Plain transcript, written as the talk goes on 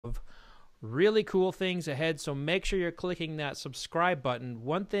of really cool things ahead, so make sure you're clicking that subscribe button.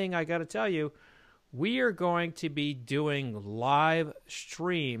 One thing I got to tell you, we are going to be doing live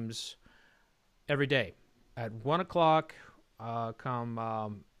streams every day at 1 o'clock,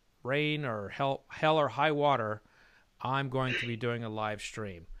 come rain or hell or high water. I'm going to be doing a live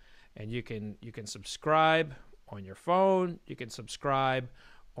stream, and you can subscribe on your phone. You can subscribe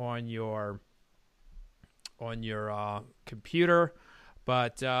on your computer,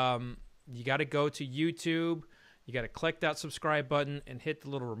 but you got to go to YouTube. You got to click that subscribe button and hit the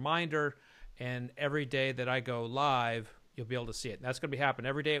little reminder. And every day that I go live, you'll be able to see it. And that's going to be happening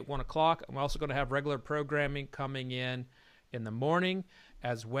every day at 1 o'clock. I'm also going to have regular programming coming in the morning,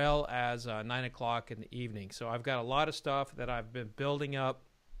 as well as 9 o'clock in the evening. So I've got a lot of stuff that I've been building up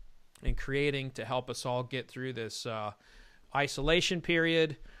and creating to help us all get through this isolation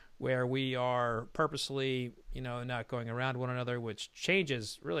period where we are purposely, not going around one another, which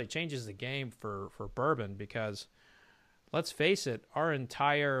really changes the game for bourbon, because let's face it, our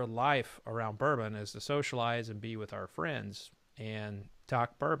entire life around bourbon is to socialize and be with our friends and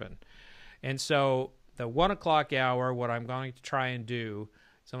talk bourbon. And so the 1 o'clock hour, what I'm going to try and do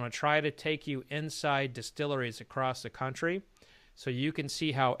is I'm going to try to take you inside distilleries across the country so you can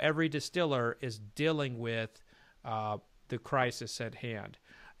see how every distiller is dealing with the crisis at hand.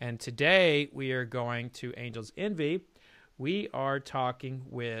 And today we are going to Angel's Envy. We are talking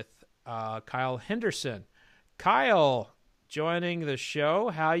with Kyle Henderson. Kyle, joining the show.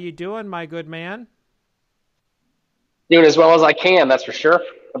 How you doing, my good man? Doing as well as I can, that's for sure.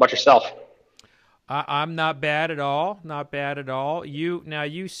 How about yourself? I'm not bad at all. Not bad at all.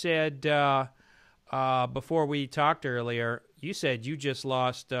 You said before we talked earlier, you said you just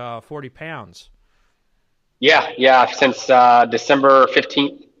lost 40 pounds. Yeah. Since December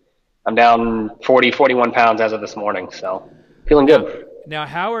 15th, I'm down 41 pounds as of this morning, so feeling good. Now,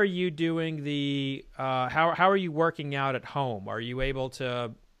 how are you doing how are you working out at home? Are you able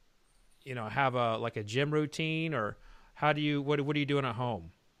to, have a gym routine, or what are you doing at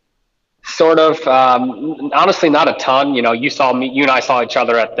home? Sort of, honestly, not a ton. You and I saw each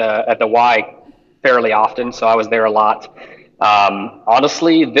other at the Y fairly often, so I was there a lot.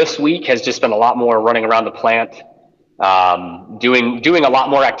 Honestly, this week has just been a lot more running around the plant, doing a lot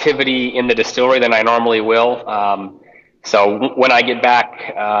more activity in the distillery than I normally will. So when I get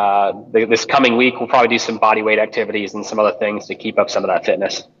back this coming week, we'll probably do some body weight activities and some other things to keep up some of that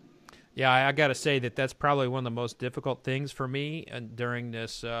fitness. Yeah, I got to say that's probably one of the most difficult things for me during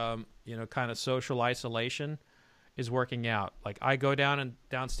this, kind of social isolation, is working out. Like, I go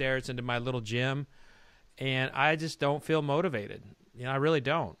downstairs into my little gym, and I just don't feel motivated. I really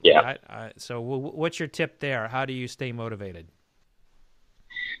don't. Yeah. So what's your tip there? How do you stay motivated?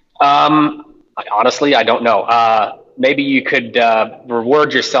 Honestly, I don't know. Maybe you could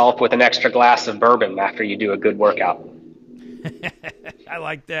reward yourself with an extra glass of bourbon after you do a good workout. I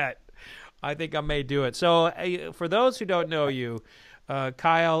like that. I think I may do it. So for those who don't know you,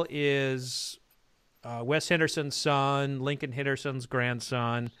 Kyle is Wes Henderson's son, Lincoln Henderson's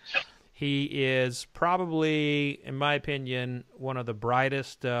grandson. He is probably, in my opinion, one of the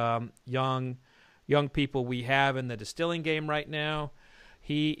brightest young people we have in the distilling game right now.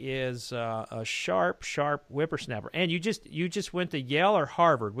 He is a sharp whippersnapper. And you just went to Yale or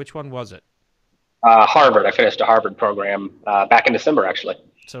Harvard? Which one was it? Harvard. I finished a Harvard program back in December, actually.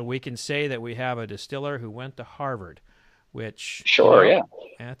 So we can say that we have a distiller who went to Harvard, which sure, yeah,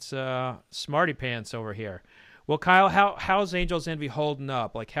 that's smarty pants over here. Well, Kyle, how's Angel's Envy holding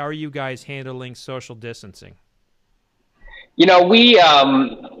up? Like, how are you guys handling social distancing? We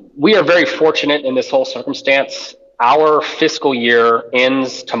are very fortunate in this whole circumstance. Our fiscal year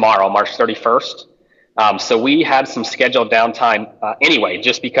ends tomorrow, March 31st. So we had some scheduled downtime anyway,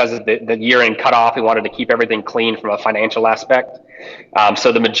 just because of the year-end cutoff. We wanted to keep everything clean from a financial aspect.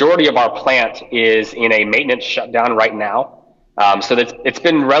 So the majority of our plant is in a maintenance shutdown right now. So it's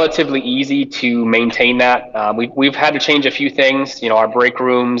been relatively easy to maintain that. We've had to change a few things, our break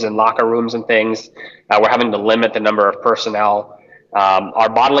rooms and locker rooms and things. We're having to limit the number of personnel. Our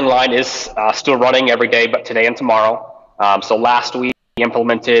bottling line is still running every day, but today and tomorrow. So last week we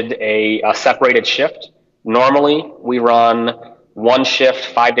implemented a separated shift. Normally we run one shift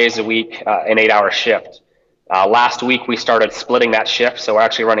 5 days a week, an 8-hour shift. Last week we started splitting that shift. So we're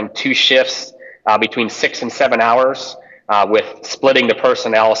actually running two shifts between 6 and 7 hours with splitting the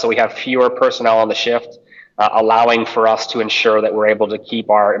personnel. So we have fewer personnel on the shift, allowing for us to ensure that we're able to keep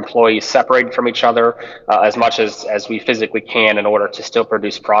our employees separated from each other as much as we physically can in order to still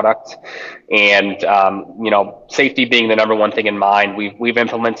produce product. And, safety being the number one thing in mind, we've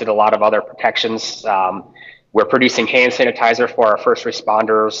implemented a lot of other protections. We're producing hand sanitizer for our first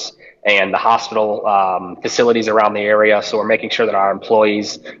responders and the hospital facilities around the area. So we're making sure that our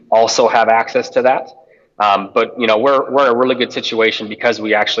employees also have access to that. But we're in a really good situation because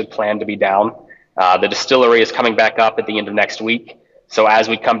we actually plan to be down. The distillery is coming back up at the end of next week. So as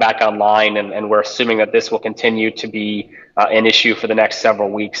we come back online, and we're assuming that this will continue to be an issue for the next several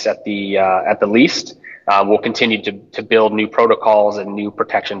weeks at the least, we'll continue to build new protocols and new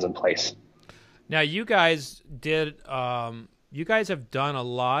protections in place. Now, you guys have done a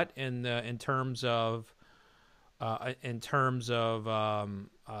lot in terms of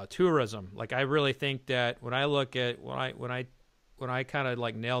tourism. Like, I really think that when I look at when I kind of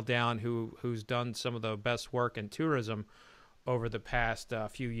like nail down who's done some of the best work in tourism over the past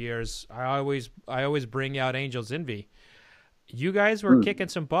few years, I always bring out Angel's Envy. You guys were kicking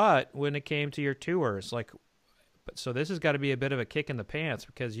some butt when it came to your tours, like. So this has got to be a bit of a kick in the pants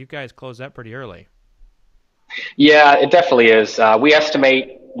because you guys closed that pretty early. Yeah, it definitely is. We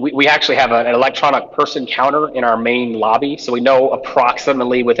estimate we actually have an electronic person counter in our main lobby, so we know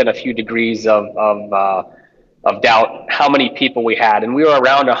approximately within a few degrees of doubt how many people we had, and we were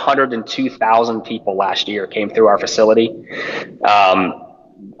around 102,000 people last year came through our facility.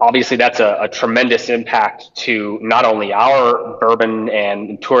 Obviously, that's a tremendous impact to not only our bourbon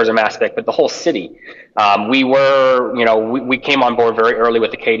and tourism aspect, but the whole city. We came on board very early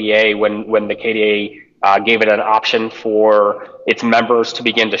with the KDA when the KDA gave it an option for its members to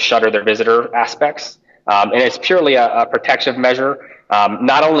begin to shutter their visitor aspects. And it's purely a protective measure,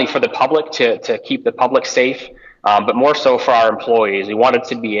 not only for the public to keep the public safe, but more so for our employees. We wanted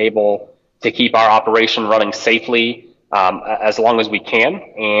to be able to keep our operation running safely as long as we can.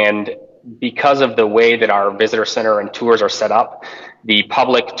 And because of the way that our visitor center and tours are set up, the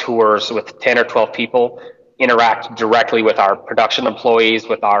public tours with 10 or 12 people interact directly with our production employees,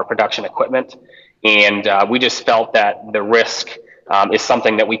 with our production equipment. And we just felt that the risk is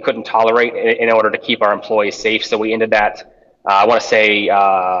something that we couldn't tolerate in order to keep our employees safe. So we ended that, I want to say,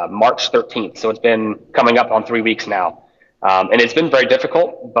 March 13th. So it's been coming up on 3 weeks now. And it's been very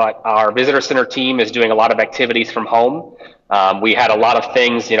difficult, but our visitor center team is doing a lot of activities from home. We had a lot of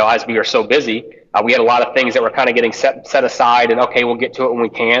things, as we were so busy, we had a lot of things that were kind of getting set aside, and okay, we'll get to it when we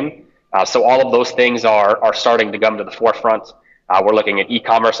can. So all of those things are starting to come to the forefront. We're looking at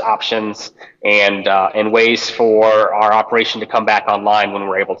e-commerce options and ways for our operation to come back online when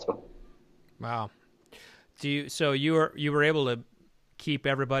we're able to. Wow. So you were able to keep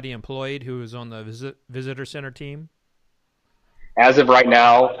everybody employed who was on the visitor center team? As of right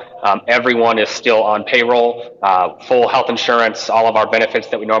now, everyone is still on payroll, full health insurance, all of our benefits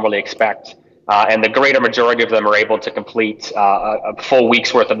that we normally expect. And the greater majority of them are able to complete a full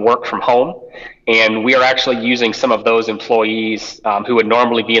week's worth of work from home. And we are actually using some of those employees who would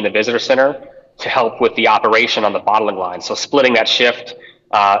normally be in the visitor center to help with the operation on the bottling line. So splitting that shift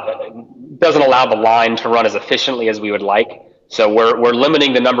doesn't allow the line to run as efficiently as we would like. So we're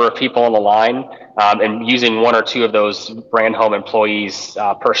limiting the number of people on the line and using one or two of those brand home employees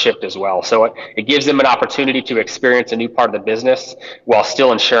per shift as well. So it gives them an opportunity to experience a new part of the business while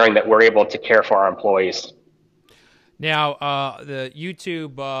still ensuring that we're able to care for our employees. Now, the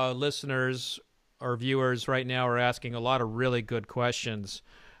YouTube listeners or viewers right now are asking a lot of really good questions.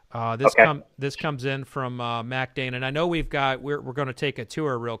 This comes in from Mac Dane, and I know we're going to take a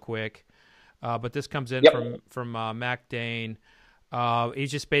tour real quick. But this comes in from Mac Dane.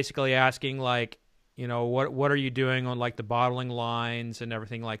 He's just basically asking, like, what are you doing on like the bottling lines and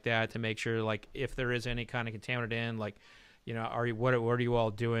everything like that to make sure, like, if there is any kind of contaminant in, like, what are you all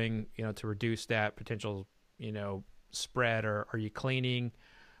doing, to reduce that potential, spread, or are you cleaning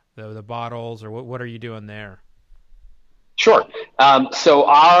the bottles, or what are you doing there? Sure. So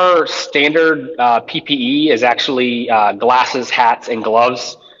our standard PPE is actually glasses, hats, and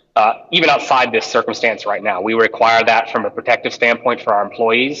gloves. Even outside this circumstance right now, we require that from a protective standpoint for our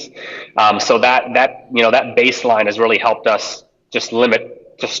employees. So that baseline has really helped us just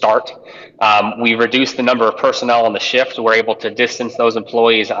limit to start. We reduced the number of personnel on the shift. We're able to distance those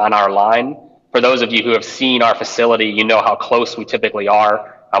employees on our line. For those of you who have seen our facility, you know how close we typically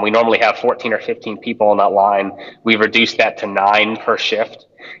are. We normally have 14 or 15 people on that line. We've reduced that to 9 per shift.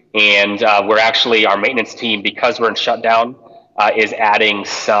 And we're actually, our maintenance team, because we're in shutdown, is adding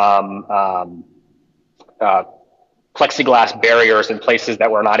some plexiglass barriers in places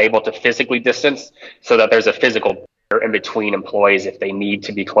that we're not able to physically distance, so that there's a physical barrier in between employees if they need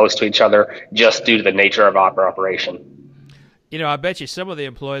to be close to each other, just due to the nature of our operation. I bet you some of the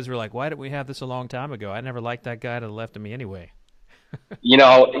employees were like, why didn't we have this a long time ago? I never liked that guy to the left of me anyway. You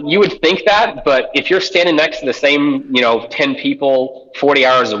would think that, but if you're standing next to the same, 10 people, 40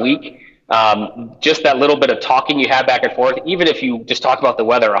 hours a week, Just that little bit of talking you have back and forth, even if you just talk about the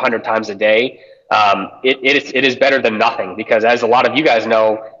weather 100 times a day, it is better than nothing, because as a lot of you guys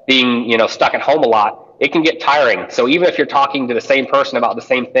know, being, stuck at home a lot, it can get tiring. So even if you're talking to the same person about the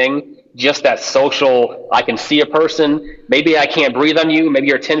same thing, just that social, I can see a person, maybe I can't breathe on you, maybe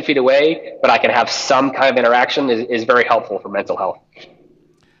you're 10 feet away, but I can have some kind of interaction is very helpful for mental health.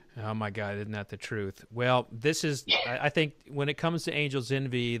 Oh my God, isn't that the truth? Well, this is, I think when it comes to Angel's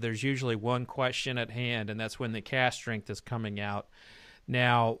Envy, there's usually one question at hand, and that's when the cast strength is coming out.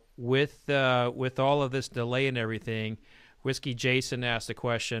 Now, with all of this delay and everything, Whiskey Jason asked the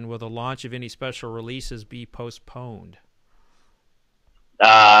question, will the launch of any special releases be postponed?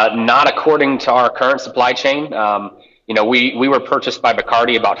 Not according to our current supply chain. We were purchased by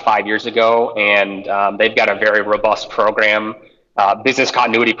Bacardi about 5 years ago, and they've got a very robust program, business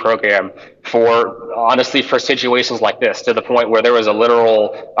continuity program for situations like this, to the point where there was a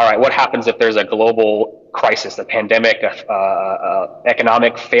literal, all right, what happens if there's a global crisis, a pandemic,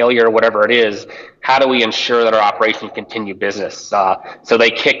 economic failure, whatever it is? How do we ensure that our operations continue business? So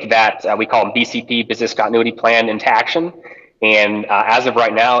they kicked that, we call them BCP, business continuity plan, into action. And as of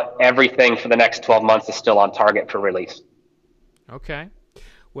right now, everything for the next 12 months is still on target for release. Okay.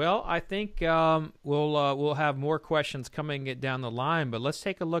 Well, I think we'll have more questions coming down the line, but let's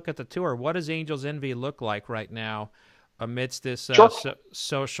take a look at the tour. What does Angel's Envy look like right now amidst this Sure.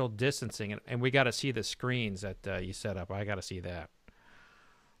 social distancing? And we got to see the screens that you set up. I got to see that.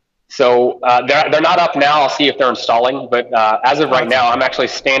 So they're not up now. I'll see if they're installing. But as of right now, I'm actually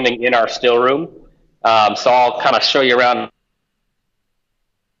standing in our still room. So I'll kind of show you around.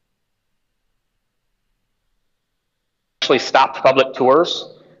 Actually stopped public tours.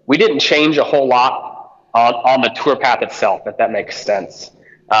 We didn't change a whole lot on the tour path itself, if that makes sense.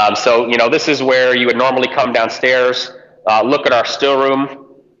 So this is where you would normally come downstairs, look at our still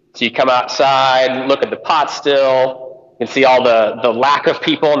room. So you come outside, look at the pot still. You can see all the lack of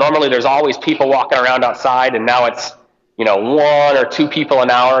people. Normally there's always people walking around outside, and now it's 1 or 2 people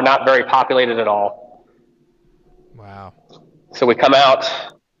an hour, not very populated at all. Wow. So we come out.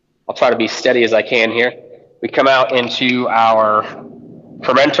 I'll try to be steady as I can here. We come out into our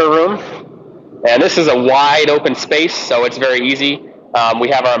fermenter room, and this is a wide open space, so it's very easy. We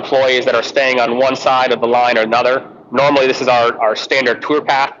have our employees that are staying on one side of the line or another. Normally this is our standard tour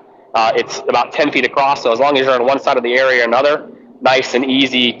path. It's about 10 feet across, so as long as you're on one side of the area or another, nice and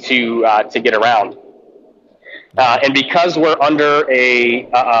easy to get around. And because we're under a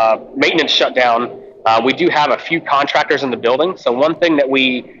maintenance shutdown, we do have a few contractors in the building. So one thing that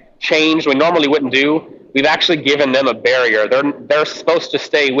we changed, we normally wouldn't do, we've actually given them a barrier. They're supposed to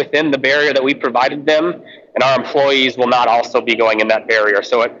stay within the barrier that we provided them, and our employees will not also be going in that barrier.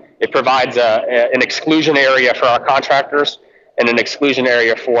 So it provides an exclusion area for our contractors and an exclusion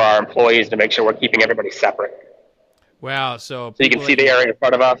area for our employees to make sure we're keeping everybody separate. Wow. So you can see the area in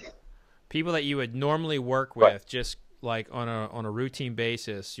front of us. People that you would normally work with, right, just like on a routine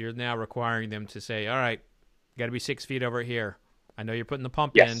basis, you're now requiring them to say, all right, you got to be 6 feet over here. I know you're putting the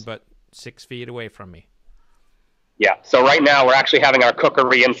pump in, but 6 feet away from me. Yeah, so right now we're actually having our cooker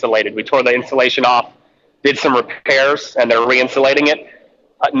re-insulated. We tore the insulation off, did some repairs, and they're re-insulating it.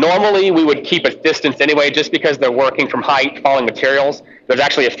 Normally we would keep a distance anyway, just because they're working from height, falling materials. There's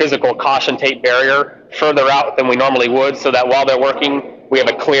actually a physical caution tape barrier further out than we normally would, so that while they're working, we have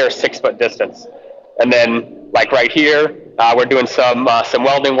a clear 6-foot distance. And then, like right here, we're doing some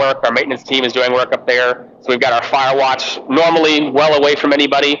welding work. Our maintenance team is doing work up there. So we've got our fire watch, normally well away from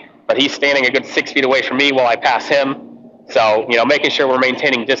anybody, but he's standing a good 6 feet away from me while I pass him. So, making sure we're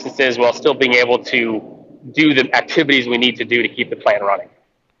maintaining distances while still being able to do the activities we need to do to keep the plant running.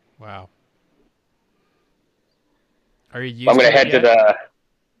 Wow. Are you used I'm going to head to the,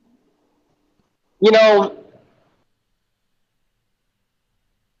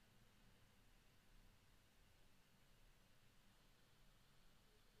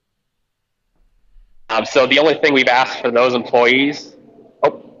 so the only thing we've asked for those employees,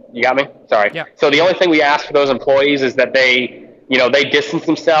 you got me? Sorry. Yeah. So the only thing we ask for those employees is that they distance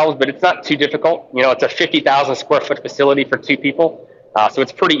themselves, but it's not too difficult. It's a 50,000 square foot facility for 2 people. So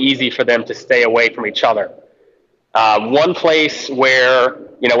it's pretty easy for them to stay away from each other. One place where,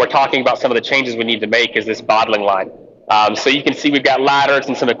 we're talking about some of the changes we need to make is this bottling line. So you can see we've got ladders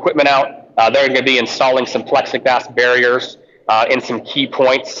and some equipment out. They're going to be installing some plexiglass barriers in some key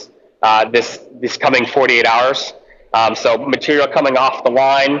points this coming 48 hours. So material coming off the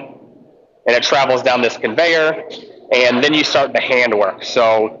line, and it travels down this conveyor, and then you start the handwork.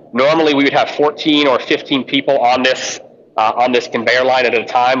 So normally we would have 14 or 15 people on this conveyor line at a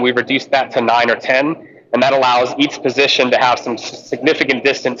time. We've reduced that to 9 or 10. and that allows each position to have some significant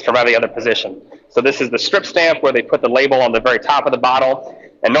distance from every other position. So this is the strip stamp where they put the label on the very top of the bottle,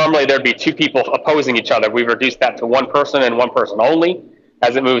 and normally there'd be two people opposing each other. We've reduced that to one person and one person only.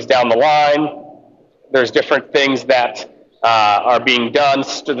 As it moves down the line, there's different things that are being done.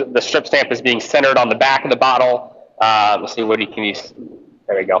 The strip stamp is being centered on the back of the bottle. Let's see, can you,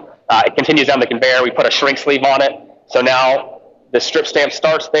 there we go. It continues down the conveyor. We put a shrink sleeve on it. So now the strip stamp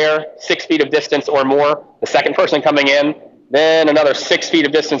starts there, 6 feet of distance or more. The second person coming in, then another 6 feet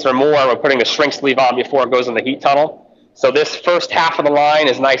of distance or more. We're putting the shrink sleeve on before it goes in the heat tunnel. So this first half of the line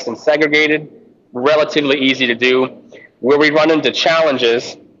is nice and segregated, relatively easy to do. Where we run into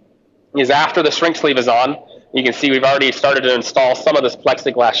challenges is after the shrink sleeve is on. You can see we've already started to install some of this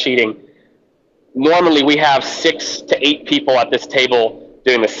plexiglass sheeting. Normally we have 6 to 8 people at this table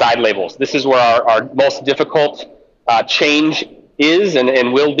doing the side labels. This is where our most difficult change is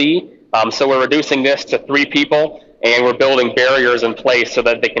and will be. So we're reducing this to 3 people, and we're building barriers in place so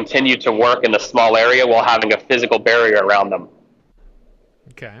that they continue to work in the small area while having a physical barrier around them.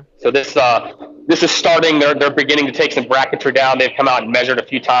 Okay. So this is starting. They're beginning to take some bracketry down. They've come out and measured a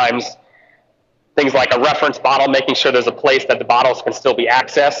few times. Things like a reference bottle, making sure there's a place that the bottles can still be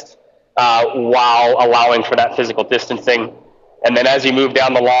accessed while allowing for that physical distancing. And then as you move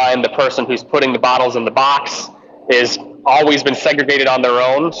down the line, the person who's putting the bottles in the box is always been segregated on their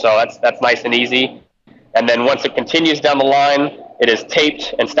own, so that's nice and easy. And then once it continues down the line, it is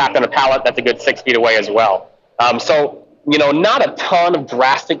taped and stacked on a pallet that's a good 6 feet away as well. So, not a ton of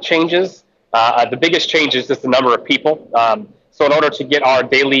drastic changes. The biggest change is just the number of people. So in order to get our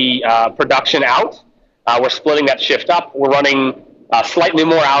daily production out, we're splitting that shift up. We're running slightly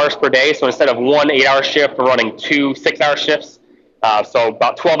more hours per day. So instead of 1 8-hour shift, we're running 2 6-hour shifts. So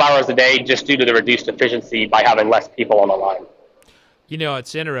about 12 hours a day, just due to the reduced efficiency by having less people on the line.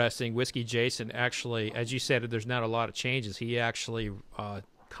 It's interesting. Whiskey Jason actually, as you said, there's not a lot of changes. He actually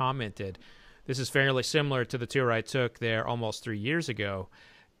commented, this is fairly similar to the tour I took there almost 3 years ago.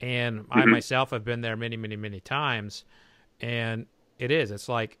 And I myself have been there many, many, many times. And it's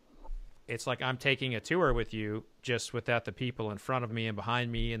like I'm taking a tour with you, just without the people in front of me and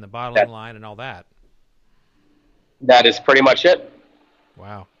behind me and the bottling line and all that. That is pretty much it.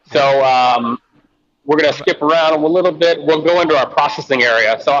 Wow. So we're going to skip around a little bit. We'll go into our processing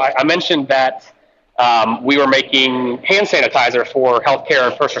area. So I mentioned that we were making hand sanitizer for healthcare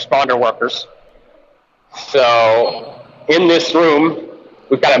and first responder workers. So in this room,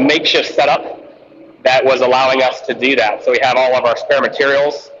 we've got a makeshift setup that was allowing us to do that. So we have all of our spare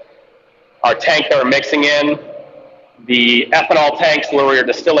materials, our tank that we're mixing in, the ethanol tanks where we're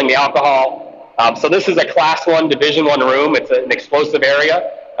distilling the alcohol. So this is a Class 1, Division 1 room. It's an explosive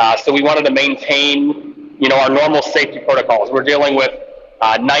area. So we wanted to maintain, our normal safety protocols. We're dealing with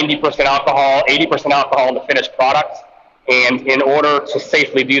 90% alcohol, 80% alcohol in the finished product. And in order to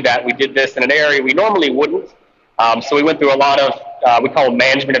safely do that, we did this in an area we normally wouldn't. So we went through a lot of, we call it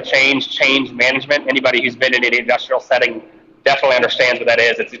management of change management. Anybody who's been in an industrial setting definitely understands what that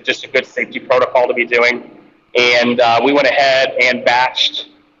is. It's just a good safety protocol to be doing. And we went ahead and batched.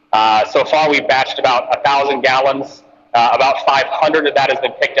 So far, we've batched about 1,000 gallons. About 500 of that has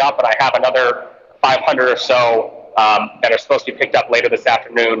been picked up, and I have another 500 or so that are supposed to be picked up later this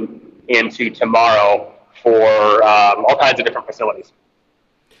afternoon into tomorrow for all kinds of different facilities.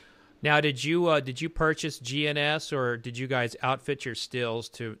 Now, did you purchase GNS, or did you guys outfit your stills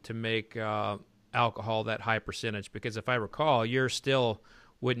to make alcohol that high percentage? Because if I recall, your still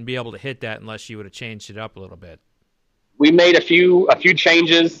wouldn't be able to hit that unless you would have changed it up a little bit. We made a few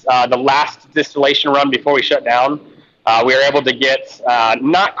changes. The last distillation run before we shut down, we were able to get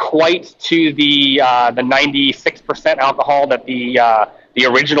not quite to the 96% alcohol that the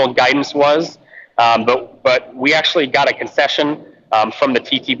original guidance was, but we actually got a concession from the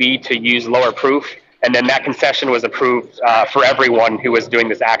TTB to use lower proof, and then that concession was approved for everyone who was doing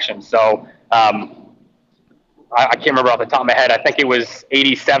this action. So I can't remember off the top of my head. I think it was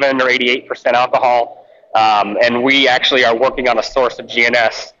 87 or 88% alcohol, and we actually are working on a source of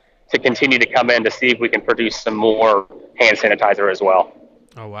GNS to continue to come in to see if we can produce some more hand sanitizer as well.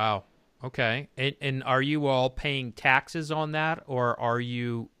 Oh, wow. Okay. And are you all paying taxes on that, or are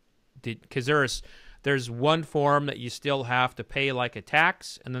you – because there's one form that you still have to pay like a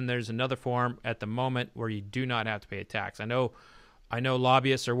tax, and then there's another form at the moment where you do not have to pay a tax. I know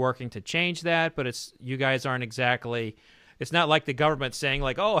lobbyists are working to change that, but you guys aren't exactly – it's not like the government saying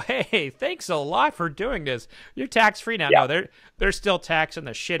like, oh, hey, thanks a lot for doing this. You're tax-free now. Yeah. No, they're still taxing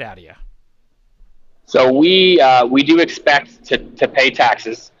the shit out of you. So we do expect to pay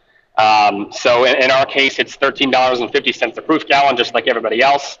taxes. So in our case, it's $13.50 a proof gallon, just like everybody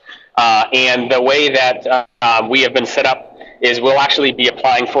else. And the way that we have been set up is we'll actually be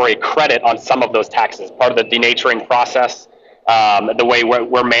applying for a credit on some of those taxes, part of the denaturing process. The way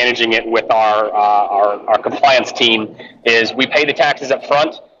we're managing it with our compliance team is we pay the taxes up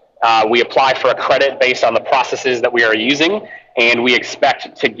front. We apply for a credit based on the processes that we are using, and we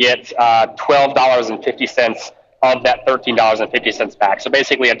expect to get $12.50 of that $13.50 back. So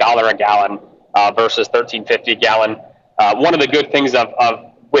basically $1 a gallon versus $13.50 a gallon. One of the good things of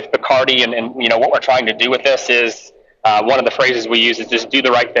with Bacardi and what we're trying to do with this is one of the phrases we use is just do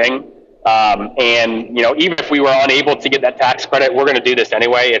the right thing. And even if we were unable to get that tax credit, we're going to do this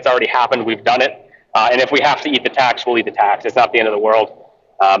anyway. It's already happened. We've done it. And if we have to eat the tax, we'll eat the tax. It's not the end of the world.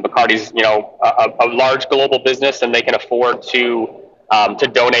 Bacardi's a large global business, and they can afford to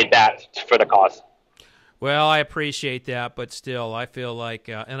donate that for the cause. Well, I appreciate that, but still, I feel like,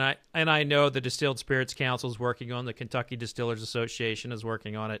 and I know the Distilled Spirits Council is working on, the Kentucky Distillers Association is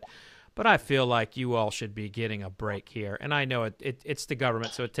working on it, but I feel like you all should be getting a break here. And I know it's the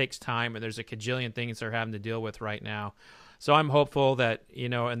government, so it takes time, and there's a cajillion things they're having to deal with right now. So I'm hopeful that in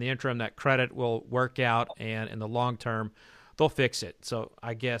the interim that credit will work out, and in the long term they'll fix it. So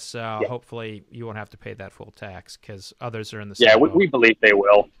I guess hopefully you won't have to pay that full tax because others are in the same boat. We believe they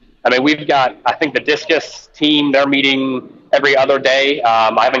will. I mean, we've got, I think the Discus team, they're meeting every other day.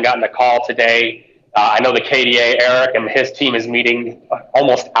 I haven't gotten a call today. I know the KDA, Eric, and his team is meeting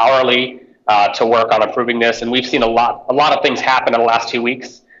almost hourly to work on improving this. And we've seen a lot of things happen in the last 2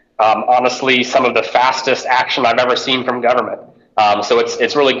 weeks. Honestly, some of the fastest action I've ever seen from government. So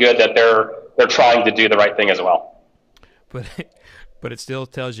it's really good that they're trying to do the right thing as well. But it still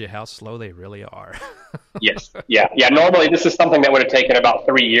tells you how slow they really are. Yes. Yeah. Normally, this is something that would have taken about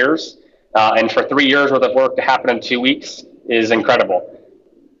 3 years. And for 3 years worth of work to happen in 2 weeks is incredible.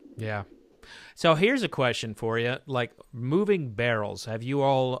 Yeah. So here's a question for you. Like moving barrels, have you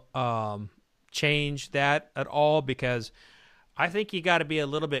all changed that at all? Because I think you got to be a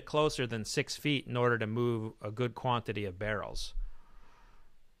little bit closer than 6 feet in order to move a good quantity of barrels.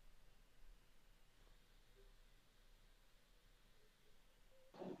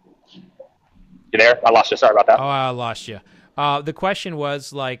 You there? I lost you. Sorry about that. Oh, I lost you. The question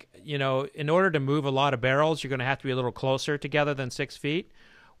was like, in order to move a lot of barrels, you're going to have to be a little closer together than 6 feet.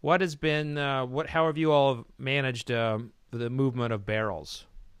 What has been, how have you all managed the movement of barrels?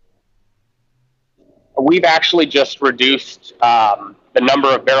 We've actually just reduced the number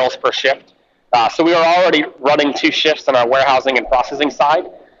of barrels per shift. So we were already running 2 shifts on our warehousing and processing side.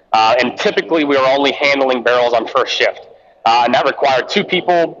 And typically we were only handling barrels on first shift. And that required 2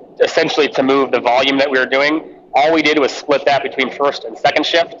 people essentially to move the volume that we were doing. All we did was split that between first and second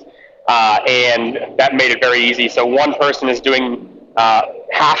shift. And that made it very easy. So one person is doing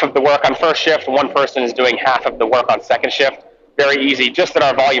half of the work on first shift, one person is doing half of the work on second shift. Very easy, just in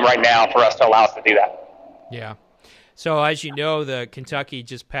our volume right now for us to allow us to do that. Yeah. So as you know, the Kentucky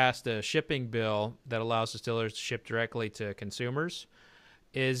just passed a shipping bill that allows distillers to ship directly to consumers.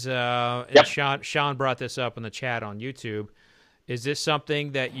 Yep. Sean brought this up in the chat on YouTube. Is this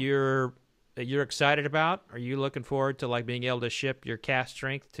something that you're excited about? Are you looking forward to like being able to ship your cask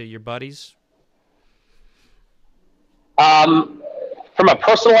strength to your buddies? From a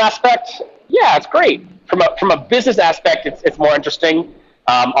personal aspect, yeah, it's great. From a business aspect, it's more interesting.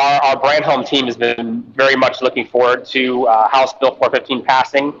 Our brand home team has been very much looking forward to House Bill 415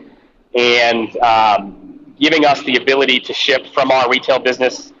 passing and giving us the ability to ship from our retail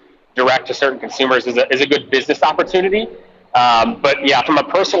business direct to certain consumers is a good business opportunity. But yeah, from a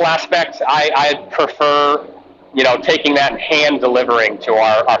personal aspect, I prefer, taking that and hand delivering to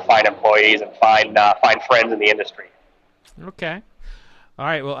our fine employees and fine friends in the industry. Okay. All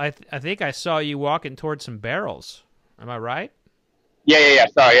right. Well, I think I saw you walking towards some barrels. Am I right? Yeah.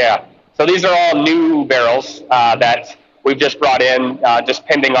 Sorry, yeah. So these are all new barrels that we've just brought in, just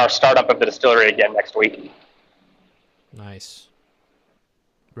pending our startup of the distillery again next week. Nice.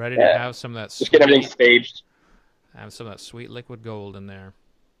 Ready to have some of that. Just get everything staged. Have some of that sweet liquid gold in there.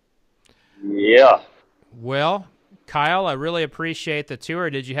 Yeah. Well, Kyle, I really appreciate the tour.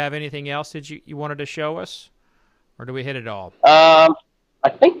 Did you have anything else that you wanted to show us? Or do we hit it all? I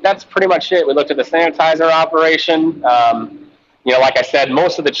think that's pretty much it. We looked at the sanitizer operation. Like I said,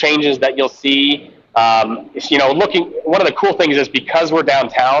 most of the changes that you'll see, one of the cool things is because we're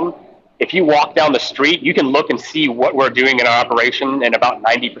downtown, if you walk down the street, you can look and see what we're doing in our operation in about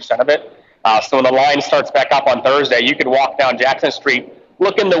 90% of it. So when the line starts back up on Thursday, you can walk down Jackson Street,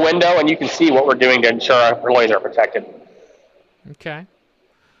 look in the window, and you can see what we're doing to ensure our employees are protected. Okay.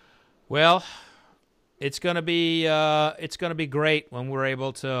 Well, It's gonna be great when we're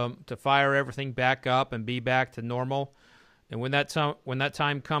able to fire everything back up and be back to normal. And when that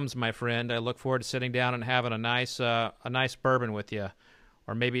time comes, my friend, I look forward to sitting down and having a nice bourbon with you,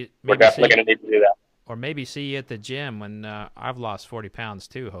 or maybe We're definitely going to need to do that. Or maybe see you at the gym when I've lost 40 pounds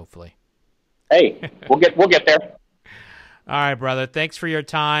too. Hopefully. Hey, we'll get there. All right, brother. Thanks for your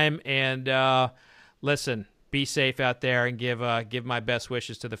time, and listen, be safe out there, and give my best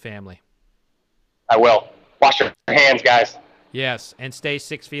wishes to the family. I will. Wash your hands, guys. Yes, and stay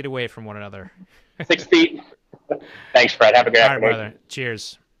 6 feet away from one another. 6 feet. Thanks, Fred. Have a good afternoon. All right, brother.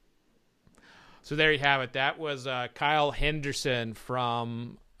 Cheers. So there you have it. That was Kyle Henderson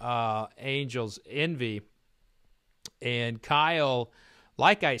from Angels Envy. And Kyle,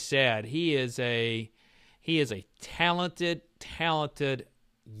 like I said, he is a talented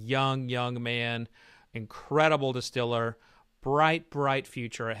young man, incredible distiller, bright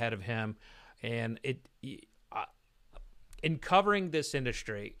future ahead of him. And in covering this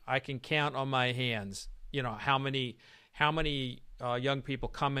industry, I can count on my hands, how many young people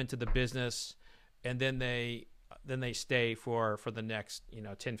come into the business and then they stay for the next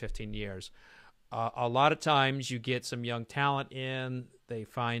 10, 15 years. A lot of times you get some young talent in, they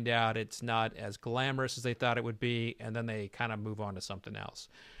find out it's not as glamorous as they thought it would be, and then they kind of move on to something else.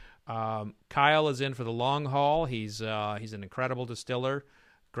 Kyle is in for the long haul. He's an incredible distiller,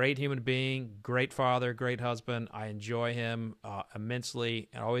 great human being, great father, great husband. I enjoy him immensely,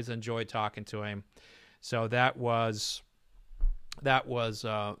 and always enjoy talking to him. So that was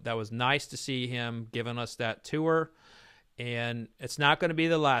nice to see him giving us that tour, and it's not going to be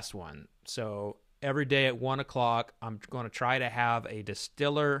the last one. So every day at 1 o'clock, I'm going to try to have a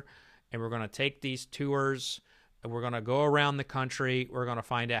distiller, and we're going to take these tours, and we're going to go around the country. We're going to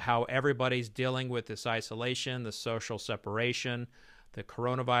find out how everybody's dealing with this isolation, the social separation, the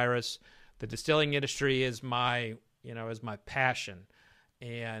coronavirus. The distilling industry is my passion,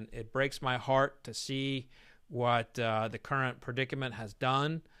 and it breaks my heart to see what the current predicament has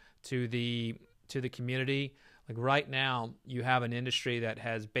done to the community. Like right now, you have an industry that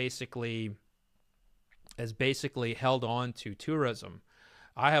has basically held on to tourism.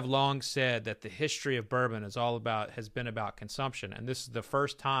 I have long said that the history of bourbon has been about consumption, and this is the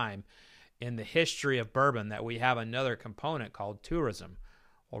first time in the history of bourbon that we have another component called tourism.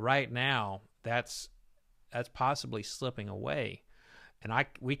 Well, right now, that's possibly slipping away, and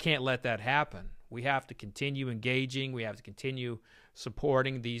we can't let that happen. We have to continue engaging. We have to continue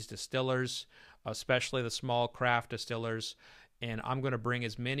supporting these distillers, especially the small craft distillers. And I'm going to bring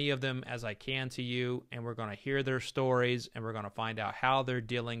as many of them as I can to you, and we're going to hear their stories, and we're going to find out how they're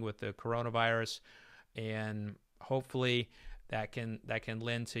dealing with the coronavirus, and hopefully that can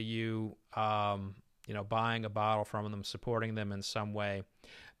lend to you, buying a bottle from them, supporting them in some way.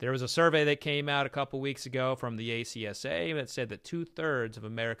 There was a survey that came out a couple weeks ago from the ACSA that said that 2/3 of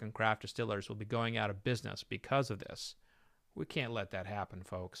American craft distillers will be going out of business because of this. We can't let that happen,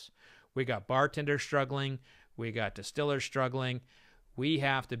 folks. We got bartenders struggling. We got distillers struggling. We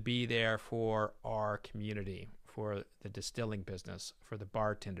have to be there for our community, for the distilling business, for the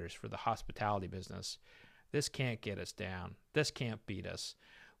bartenders, for the hospitality business. This can't get us down. This can't beat us.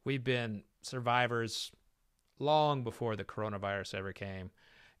 We've been survivors long before the coronavirus ever came.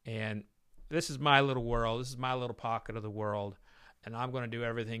 And this is my little world. This is my little pocket of the world. And I'm going to do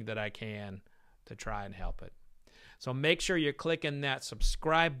everything that I can to try and help it. So make sure you're clicking that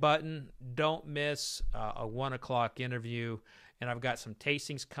subscribe button. Don't miss a 1 o'clock interview. And I've got some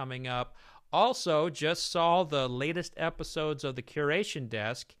tastings coming up. Also, just saw the latest episodes of the Curation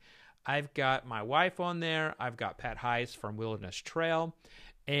Desk. I've got my wife on there. I've got Pat Heiss from Wilderness Trail.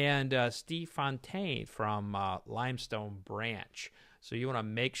 And Steve Fontaine from Limestone Branch. So you want to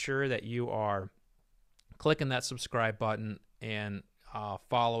make sure that you are clicking that subscribe button and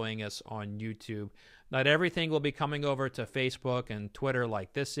following us on YouTube. Not everything will be coming over to Facebook and Twitter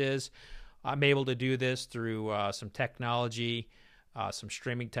like this is. I'm able to do this through some technology, some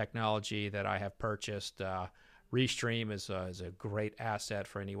streaming technology that I have purchased. Restream is a great asset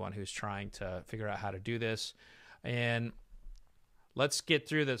for anyone who's trying to figure out how to do this. And let's get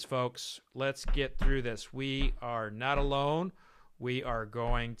through this, folks. Let's get through this. We are not alone. We are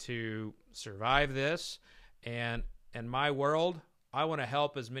going to survive this. And in my world, I want to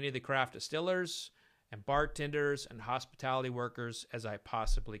help as many of the craft distillers and bartenders and hospitality workers as I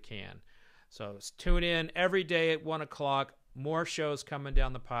possibly can. So tune in every day at 1 o'clock. More shows coming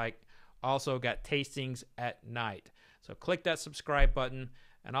down the pike. Also got tastings at night. So click that subscribe button,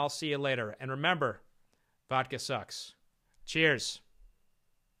 and I'll see you later. And remember, vodka sucks. Cheers.